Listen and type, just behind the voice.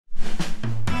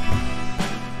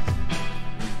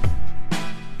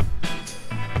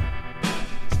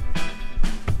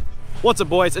What's up,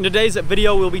 boys? In today's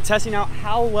video, we'll be testing out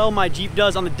how well my Jeep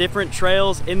does on the different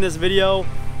trails in this video.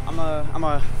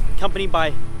 I'm accompanied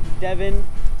by Devin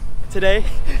today.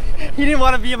 He didn't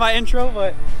want to be in my intro,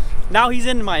 but now he's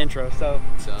in my intro, so.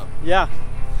 What's up? Yeah,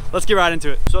 let's get right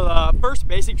into it. So the first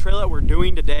basic trail that we're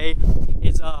doing today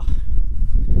is a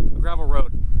gravel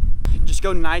road. Just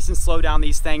go nice and slow down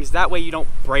these things. That way you don't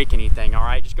break anything, all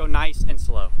right? Just go nice and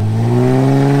slow.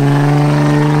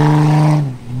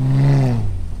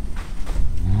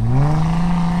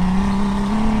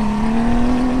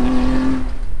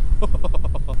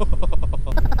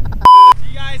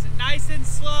 You guys, nice and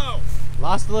slow.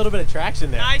 Lost a little bit of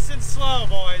traction there. Nice and slow,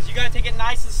 boys. You gotta take it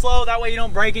nice and slow. That way you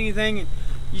don't break anything.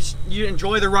 You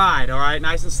enjoy the ride, all right?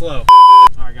 Nice and slow. All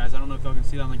right, guys, I don't know if y'all can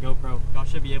see that on the GoPro. Y'all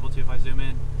should be able to if I zoom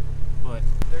in. But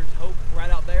there's Hope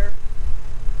right out there.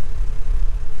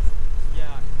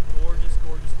 Yeah, gorgeous,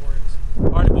 gorgeous, gorgeous.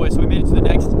 All right, boys, so we made it to the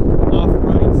next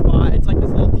off-roading spot. It's like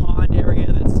this little pond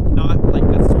area that's not, like,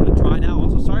 that's sort of dry now.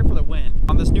 Also, sorry for the wind.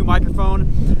 On this new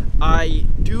microphone, I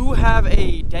do have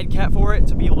a dead cat for it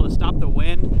to be able to stop the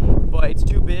wind, but it's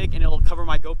too big and it'll cover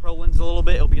my GoPro lens a little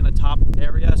bit. It'll be in the top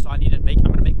area, so I need to I'm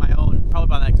gonna make my own, probably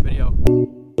by the next video.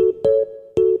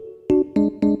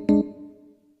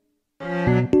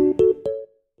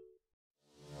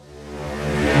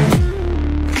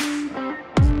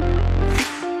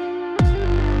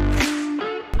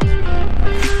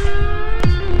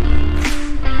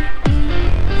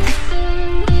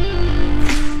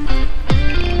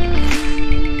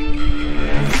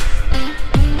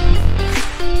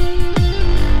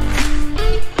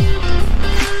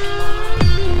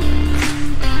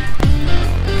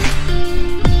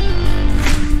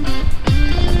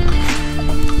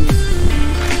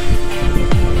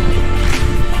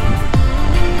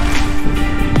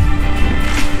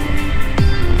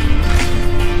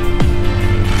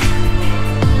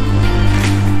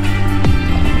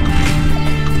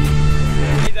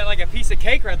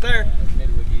 Cake right there. Yeah, made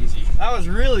it look easy. That was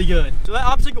really good. So that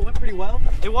obstacle went pretty well.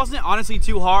 It wasn't honestly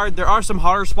too hard. There are some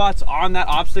harder spots on that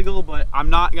obstacle, but I'm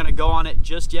not gonna go on it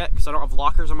just yet because I don't have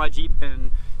lockers on my Jeep,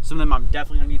 and some of them I'm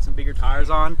definitely gonna need some bigger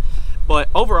tires on. But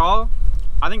overall,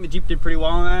 I think the Jeep did pretty well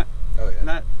on that. Oh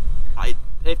yeah. And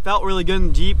it felt really good in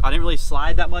the Jeep. I didn't really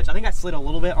slide that much. I think I slid a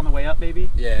little bit on the way up, maybe.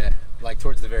 Yeah, like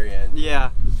towards the very end. Yeah,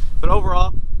 but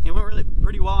overall, it went really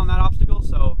pretty well on that obstacle.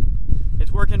 So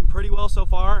it's working pretty well so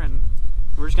far, and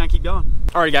we're just gonna keep going.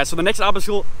 All right, guys. So the next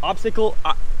obstacle. You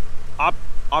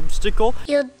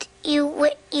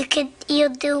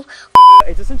do.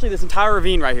 It's essentially this entire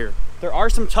ravine right here. There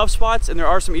are some tough spots and there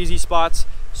are some easy spots.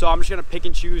 So I'm just gonna pick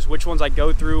and choose which ones I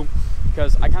go through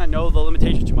because I kind of know the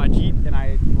limitations to my Jeep, and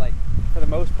I like for the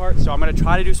most part. So I'm gonna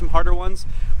try to do some harder ones,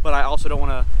 but I also don't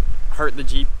want to hurt the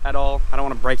Jeep at all. I don't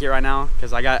want to break it right now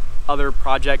because I got other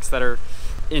projects that are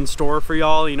in store for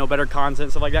y'all, you know, better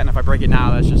content, stuff like that. And if I break it now,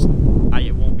 that's just, I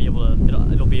won't be able to,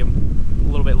 it'll be a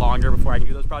little bit longer before I can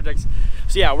do those projects.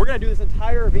 So yeah, we're gonna do this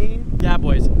entire ravine. Yeah,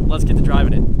 boys, let's get to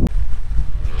driving it.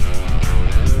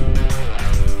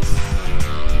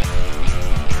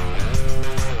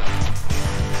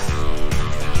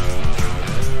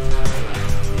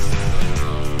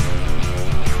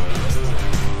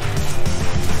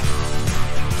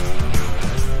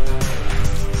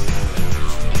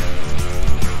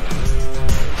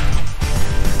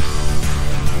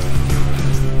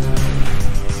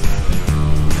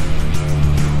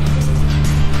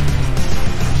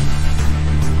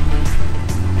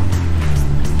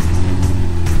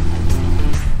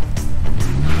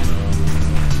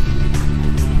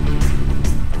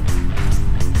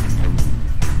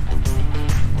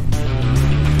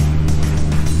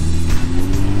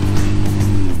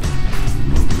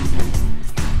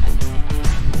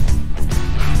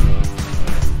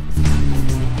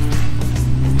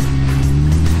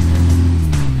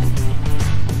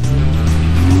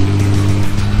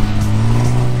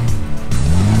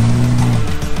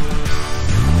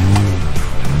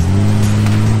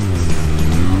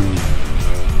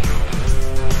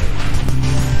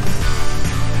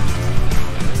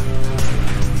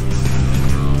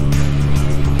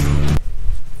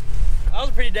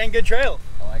 Dang good trail.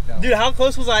 I like that. Dude, how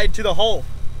close was I to the hole?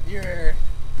 You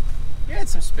had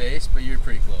some space, but you were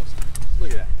pretty close.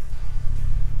 Look at that.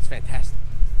 It's fantastic.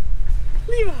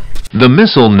 Levi. The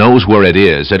missile knows where it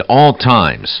is at all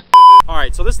times. All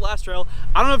right, so this last trail,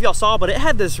 I don't know if y'all saw, but it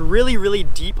had this really, really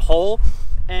deep hole,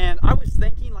 and I was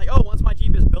thinking like, oh, once my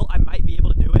Jeep is built, I might be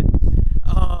able to do it.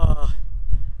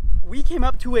 We came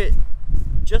up to it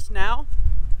just now,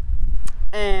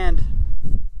 and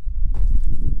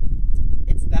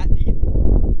it's that deep.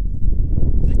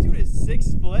 This dude is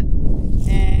 6 foot,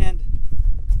 and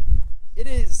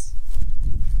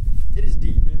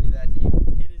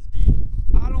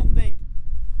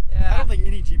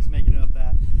making it up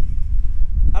that.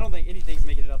 I don't think anything's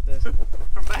making it up this.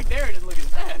 From back there, it doesn't look as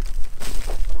bad.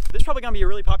 This is probably gonna be a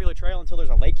really popular trail until there's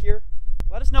a lake here.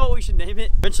 Let us know what we should name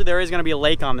it. Eventually there is gonna be a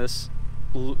lake on this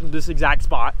exact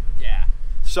spot. Yeah.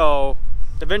 So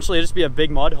eventually it'll just be a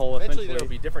big mud hole. Eventually there'll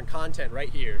be different content right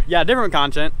here. Yeah, different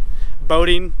content.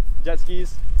 Boating, jet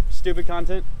skis, stupid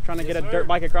content, trying to get a dirt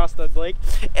bike across the lake.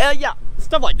 Yeah,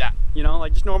 stuff like that. You know,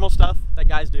 like just normal stuff that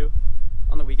guys do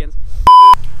on the weekends.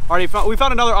 Alrighty, we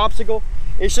found another obstacle.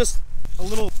 It's just a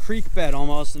little creek bed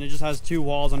almost, and it just has 2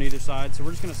 walls on either side. So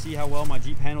we're just gonna see how well my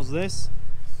Jeep handles this.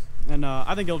 And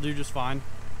I think it'll do just fine.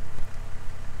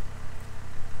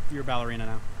 You're a ballerina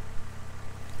now.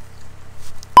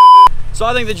 So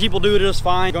I think the Jeep will do just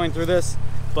fine going through this,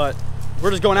 but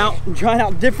we're just going out and trying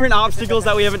out different obstacles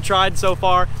that we haven't tried so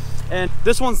far. And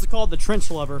this one's called the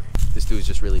trench lover. This dude's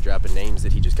just really dropping names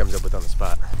that he just comes up with on the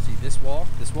spot. See this wall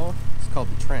is called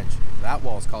the trench. That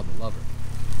wall is called the lover.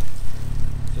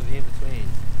 So the in-between,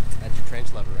 that's your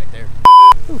trench lover right there.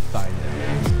 Ooh, fine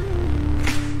there.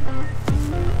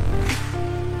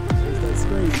 There's that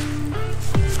scrape.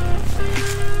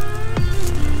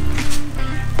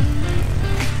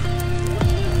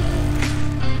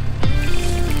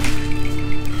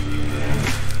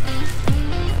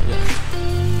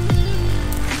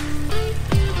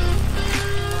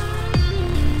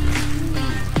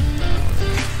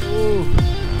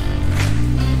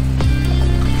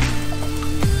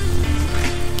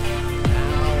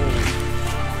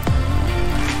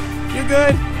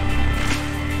 Good?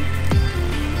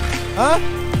 Huh?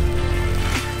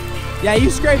 Yeah, you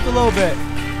scraped a little bit.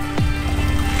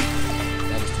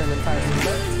 Yeah, just turn the tires a little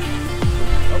bit.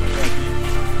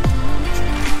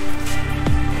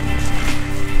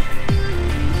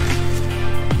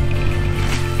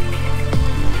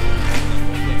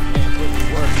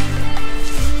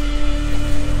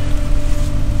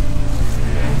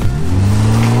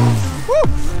 Woo!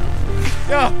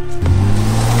 Yeah.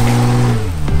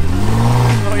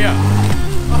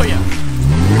 Oh yeah.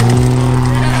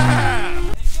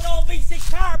 Yeah! Good old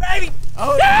V6 power, baby!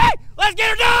 Oh yeah! Let's get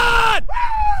her done!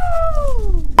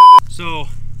 Woo! So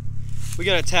we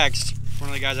got a text from one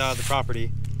of the guys out of the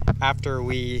property after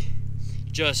we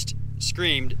just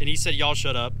screamed, and he said, "Y'all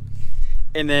shut up."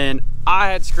 And then I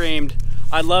had screamed,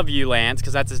 "I love you, Lance,"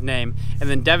 because that's his name. And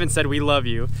then Devin said, "We love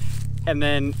you." And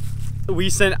then we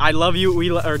sent, "I love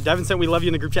you," or Devin sent, "We love you"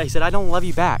 in the group chat. He said, "I don't love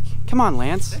you back." Come on,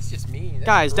 Lance. That's just me. That's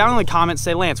guys, down in the comments,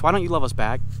 say, "Lance, why don't you love us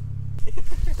back?"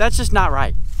 That's just not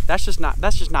right. That's just not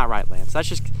right, Lance. That's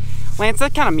just, Lance,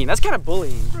 that's kind of mean. That's kind of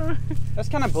bullying. That's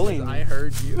kind of bullying. I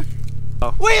heard you.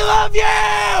 Oh. We love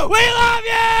you! We love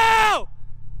you!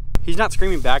 He's not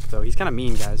screaming back though. He's kind of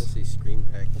mean, guys. Let's see, scream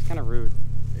back. That's kind of rude.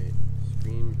 Hey,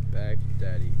 scream back,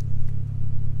 daddy.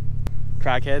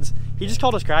 Crackheads. He just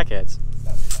called us crackheads.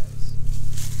 That was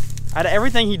nice. Out of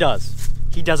everything he does,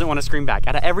 he doesn't want to scream back.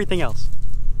 Out of everything else.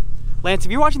 Lance,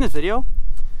 if you're watching this video,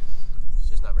 it's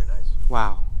just not very nice.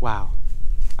 Wow, wow.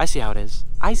 I see how it is.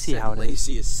 I see how it is.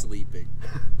 Lacey is sleeping.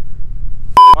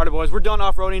 Alright boys, we're done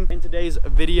off-roading in today's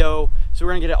video. So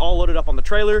we're gonna get it all loaded up on the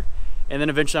trailer, and then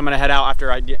eventually I'm gonna head out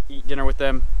after I eat dinner with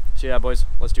them. So yeah boys,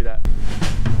 let's do that.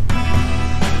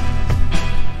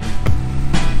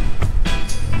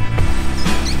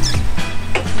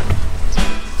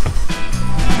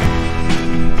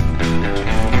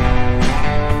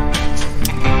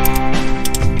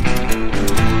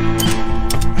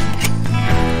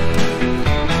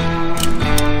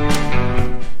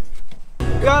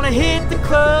 Gonna hit the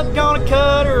club, gonna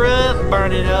cut her up,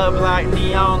 burn it up like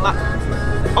neon light.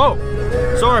 Oh,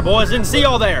 sorry boys, didn't see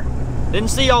y'all there. Didn't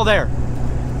see y'all there.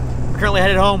 We're currently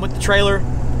headed home with the trailer.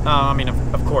 I mean,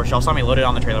 of course, y'all saw me loaded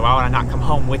on the trailer. Why would I not come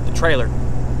home with the trailer?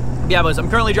 Yeah, boys, I'm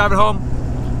currently driving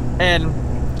home,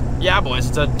 and yeah, boys,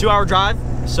 it's a 2-hour drive,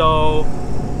 so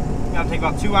gotta take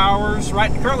about 2 hours.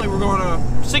 Right, currently we're going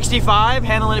to 65,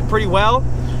 handling it pretty well.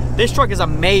 This truck is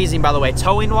amazing, by the way,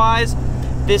 towing wise.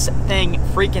 This thing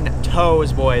freaking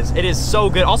tows, boys. It is so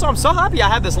good. Also, I'm so happy I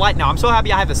have this light now. I'm so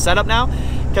happy I have this setup now,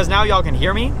 because now y'all can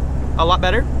hear me a lot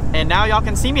better, and now y'all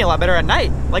can see me a lot better at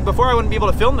night. Like before, I wouldn't be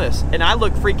able to film this, and I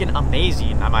look freaking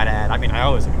amazing, I might add. I mean, I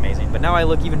always look amazing, but now I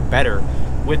look even better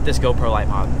with this GoPro light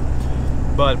mod.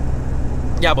 But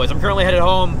yeah, boys, I'm currently headed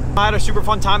home. I had a super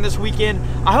fun time this weekend.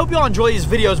 I hope y'all enjoy these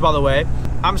videos, by the way.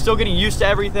 I'm still getting used to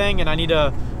everything, and I need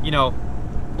to, you know,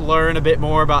 learn a bit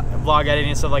more about vlog editing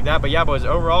and stuff like that. But yeah, boys,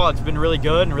 overall, it's been really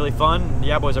good and really fun.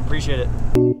 Yeah, boys, I appreciate it.